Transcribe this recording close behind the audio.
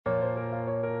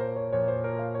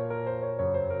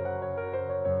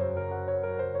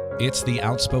It's the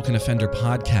Outspoken Offender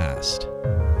Podcast.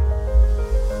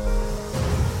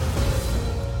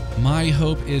 My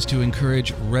hope is to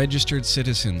encourage registered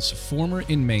citizens, former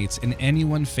inmates, and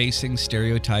anyone facing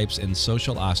stereotypes and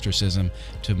social ostracism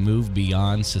to move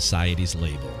beyond society's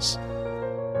labels.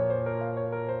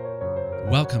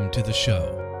 Welcome to the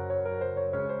show.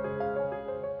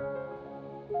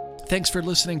 Thanks for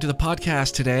listening to the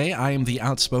podcast today. I am the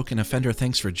Outspoken Offender.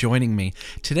 Thanks for joining me.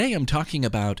 Today I'm talking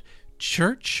about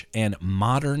church and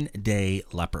modern-day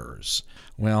lepers.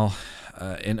 Well,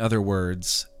 in other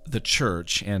words, the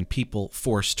church and people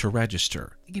forced to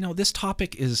register. You know, this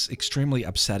topic is extremely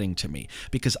upsetting to me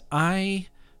because I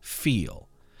feel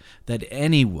that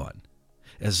anyone,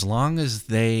 as long as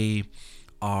they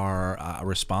are a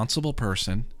responsible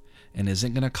person and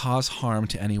isn't going to cause harm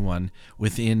to anyone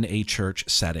within a church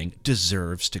setting,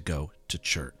 deserves to go to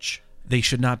church. They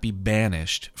should not be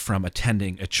banished from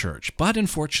attending a church. But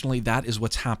unfortunately, that is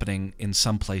what's happening in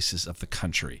some places of the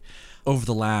country. Over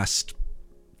the last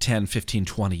 10, 15,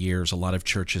 20 years, a lot of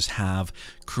churches have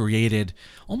created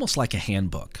almost like a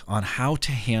handbook on how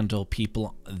to handle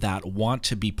people that want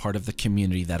to be part of the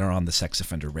community that are on the sex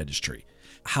offender registry,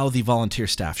 how the volunteer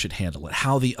staff should handle it,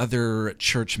 how the other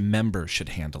church members should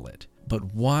handle it.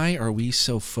 But why are we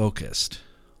so focused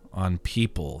on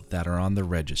people that are on the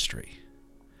registry?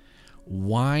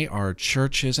 Why are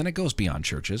churches, and it goes beyond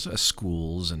churches,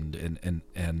 schools and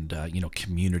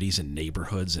communities and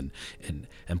neighborhoods and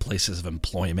places of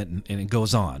employment, and it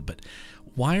goes on. But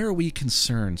why are we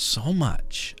concerned so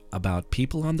much about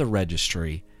people on the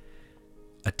registry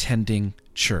attending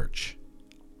church?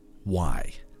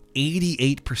 Why?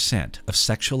 88% of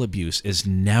sexual abuse is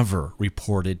never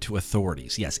reported to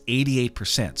authorities. Yes,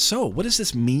 88%. So what does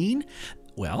this mean?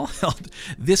 Well,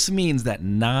 this means that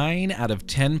 9 out of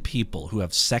 10 people who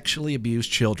have sexually abused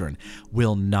children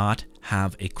will not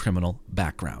have a criminal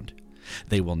background.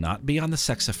 They will not be on the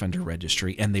sex offender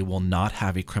registry, and they will not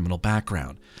have a criminal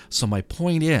background. So my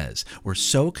point is, we're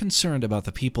so concerned about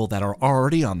the people that are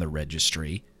already on the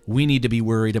registry, we need to be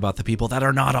worried about the people that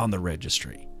are not on the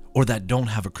registry or that don't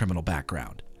have a criminal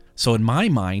background. So in my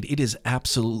mind, it is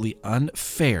absolutely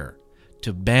unfair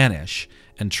to banish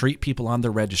and treat people on the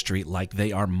registry like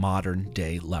they are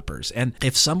modern-day lepers. And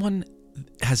if someone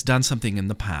has done something in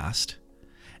the past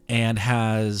and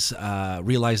has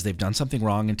realized they've done something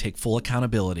wrong and take full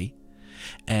accountability,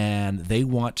 and they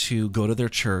want to go to their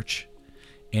church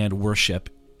and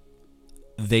worship,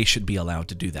 they should be allowed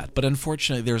to do that. But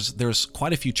unfortunately, there's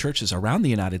quite a few churches around the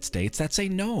United States that say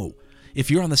no. If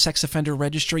you're on the sex offender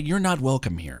registry, you're not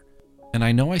welcome here. And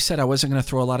I know I said I wasn't going to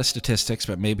throw a lot of statistics,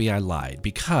 but maybe I lied,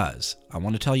 because I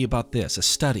want to tell you about this, a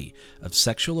study of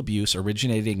sexual abuse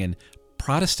originating in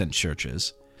Protestant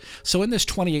churches. So in this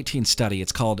 2018 study,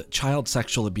 it's called Child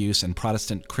Sexual Abuse in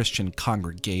Protestant Christian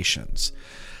Congregations.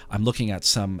 I'm looking at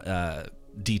some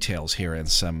details here and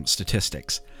some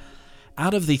statistics.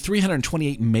 Out of the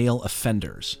 328 male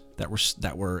offenders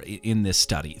that were in this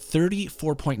study,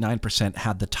 34.9%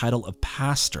 had the title of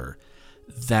pastor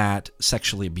that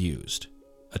sexually abused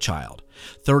a child.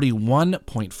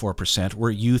 31.4% were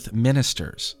youth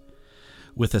ministers,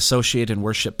 with associate and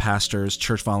worship pastors,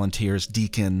 church volunteers,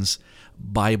 deacons,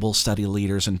 Bible study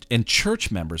leaders, and church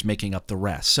members making up the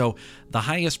rest. So the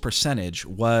highest percentage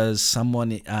was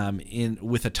someone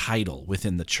with a title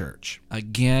within the church.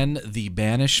 Again, the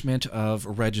banishment of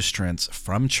registrants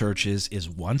from churches is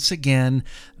once again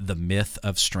the myth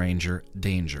of stranger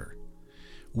danger.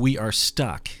 We are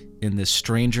stuck in this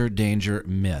stranger danger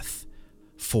myth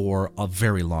for a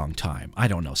very long time. I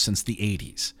don't know, since the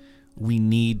 80s. We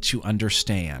need to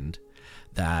understand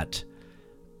that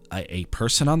a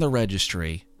person on the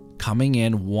registry coming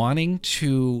in wanting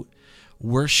to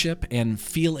worship and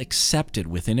feel accepted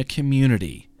within a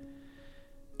community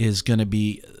is going to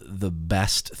be the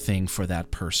best thing for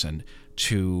that person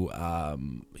to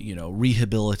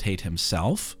rehabilitate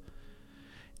himself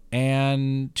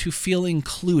and to feel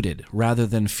included rather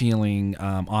than feeling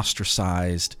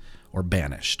ostracized or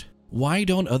banished. Why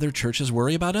don't other churches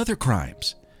worry about other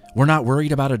crimes? We're not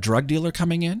worried about a drug dealer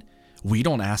coming in. We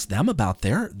don't ask them about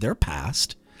their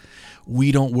past.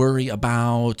 We don't worry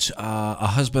about a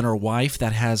husband or wife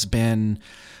that has been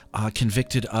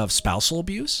convicted of spousal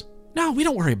abuse. No, we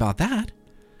don't worry about that.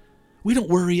 We don't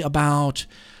worry about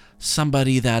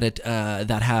somebody that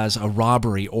has a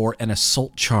robbery or an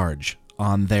assault charge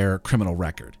on their criminal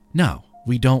record. No,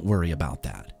 we don't worry about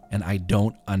that. And I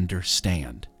don't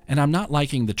understand. And I'm not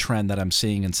liking the trend that I'm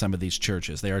seeing in some of these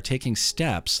churches. They are taking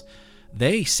steps.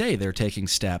 They say they're taking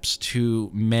steps to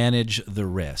manage the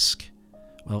risk.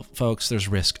 Well, folks, there's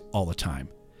risk all the time.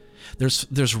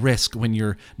 There's risk when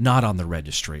you're not on the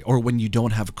registry or when you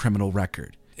don't have a criminal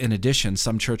record. In addition,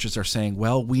 some churches are saying,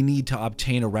 well, we need to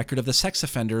obtain a record of the sex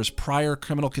offender's prior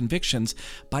criminal convictions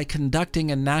by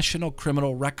conducting a national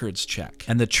criminal records check.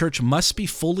 And the church must be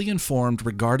fully informed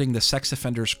regarding the sex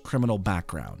offender's criminal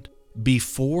background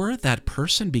before that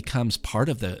person becomes part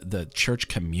of the church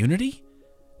community?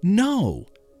 No,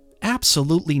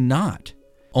 absolutely not.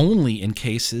 Only in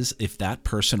cases if that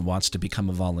person wants to become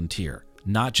a volunteer,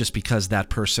 not just because that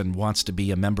person wants to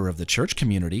be a member of the church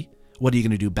community. What are you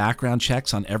going to do, background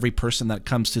checks on every person that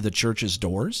comes to the church's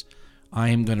doors? I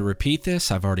am going to repeat this.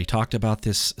 I've already talked about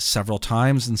this several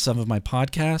times in some of my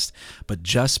podcasts, but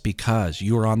just because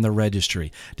you are on the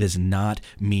registry does not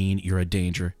mean you're a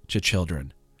danger to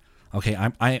children. Okay,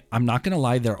 I'm not going to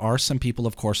lie. There are some people,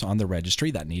 of course, on the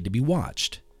registry that need to be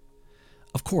watched.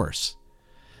 Of course.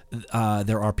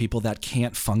 There are people that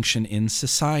can't function in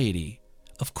society.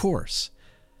 Of course.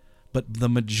 But the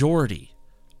majority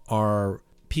are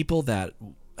people that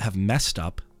have messed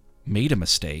up, made a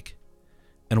mistake,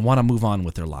 and want to move on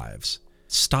with their lives.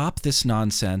 Stop this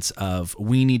nonsense of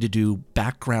we need to do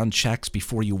background checks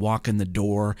before you walk in the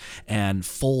door and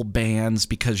full bans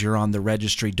because you're on the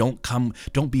registry. Don't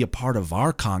be a part of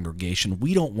our congregation.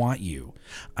 We don't want you.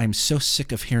 I'm so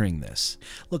sick of hearing this.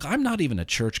 Look, I'm not even a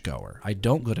churchgoer. I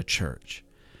don't go to church.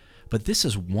 But this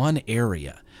is one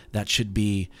area that should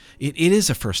be, it is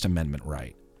a First Amendment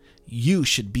right. You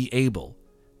should be able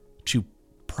to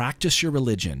practice your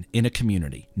religion in a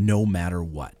community no matter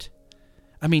what.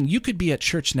 I mean, you could be at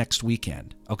church next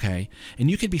weekend, okay? And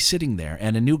you could be sitting there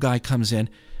and a new guy comes in.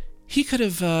 He could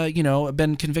have,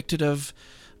 been convicted of,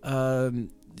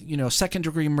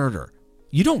 second-degree murder.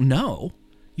 You don't know.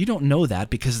 You don't know that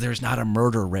because there's not a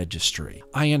murder registry.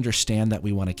 I understand that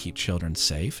we want to keep children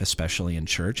safe, especially in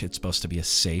church. It's supposed to be a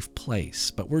safe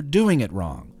place, but we're doing it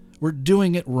wrong. We're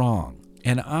doing it wrong.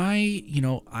 And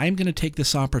I'm going to take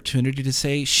this opportunity to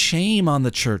say shame on the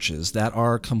churches that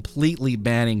are completely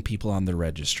banning people on the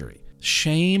registry.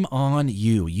 Shame on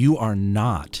you. You are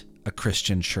not a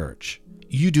Christian church.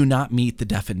 You do not meet the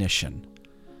definition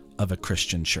of a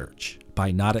Christian church by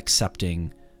not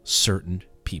accepting certain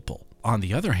people. On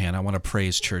the other hand, I want to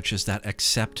praise churches that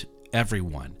accept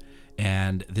everyone.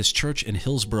 And this church in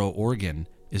Hillsboro, Oregon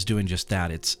is doing just that.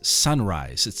 It's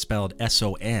Sunrise. It's spelled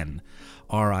SONRISE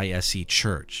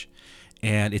Church.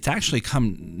 And it's actually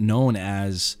come known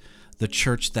as the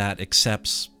church that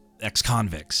accepts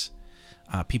ex-convicts,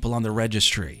 people on the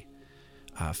registry,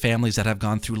 families that have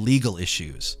gone through legal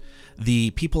issues, the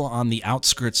people on the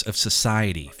outskirts of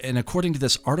society. And according to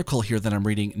this article here that I'm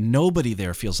reading, nobody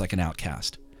there feels like an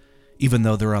outcast, even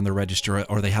though they're on the register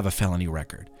or they have a felony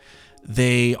record.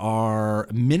 They are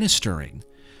ministering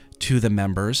to the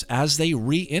members as they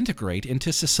reintegrate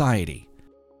into society.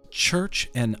 Church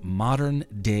and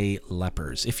modern-day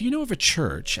lepers. If you know of a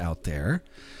church out there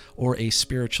or a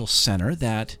spiritual center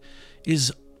that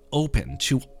is open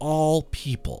to all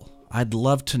people, I'd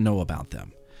love to know about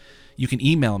them. You can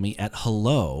email me at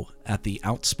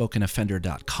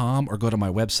hello@theoutspokeноffender.com or go to my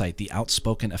website,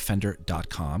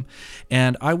 theoutspokeноffender.com.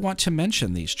 And I want to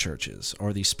mention these churches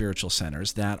or these spiritual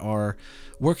centers that are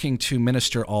working to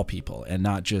minister all people and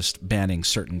not just banning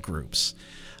certain groups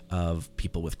of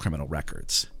people with criminal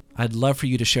records. I'd love for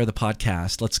you to share the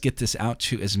podcast. Let's get this out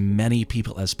to as many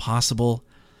people as possible.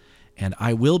 And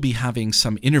I will be having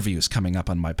some interviews coming up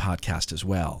on my podcast as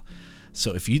well.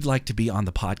 So if you'd like to be on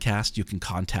the podcast, you can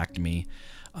contact me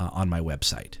on my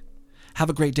website. Have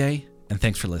a great day, and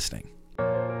thanks for listening.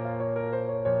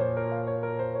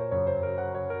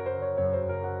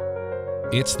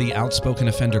 It's the Outspoken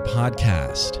Offender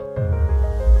Podcast.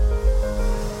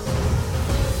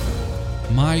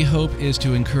 My hope is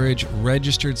to encourage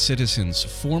registered citizens,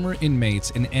 former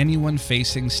inmates, and anyone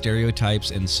facing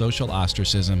stereotypes and social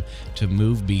ostracism to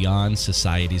move beyond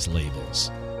society's labels.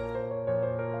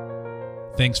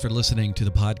 Thanks for listening to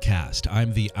the podcast.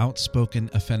 I'm the Outspoken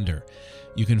Offender.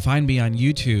 You can find me on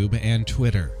YouTube and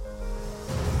Twitter.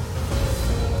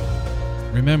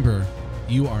 Remember,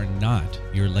 you are not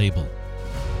your label.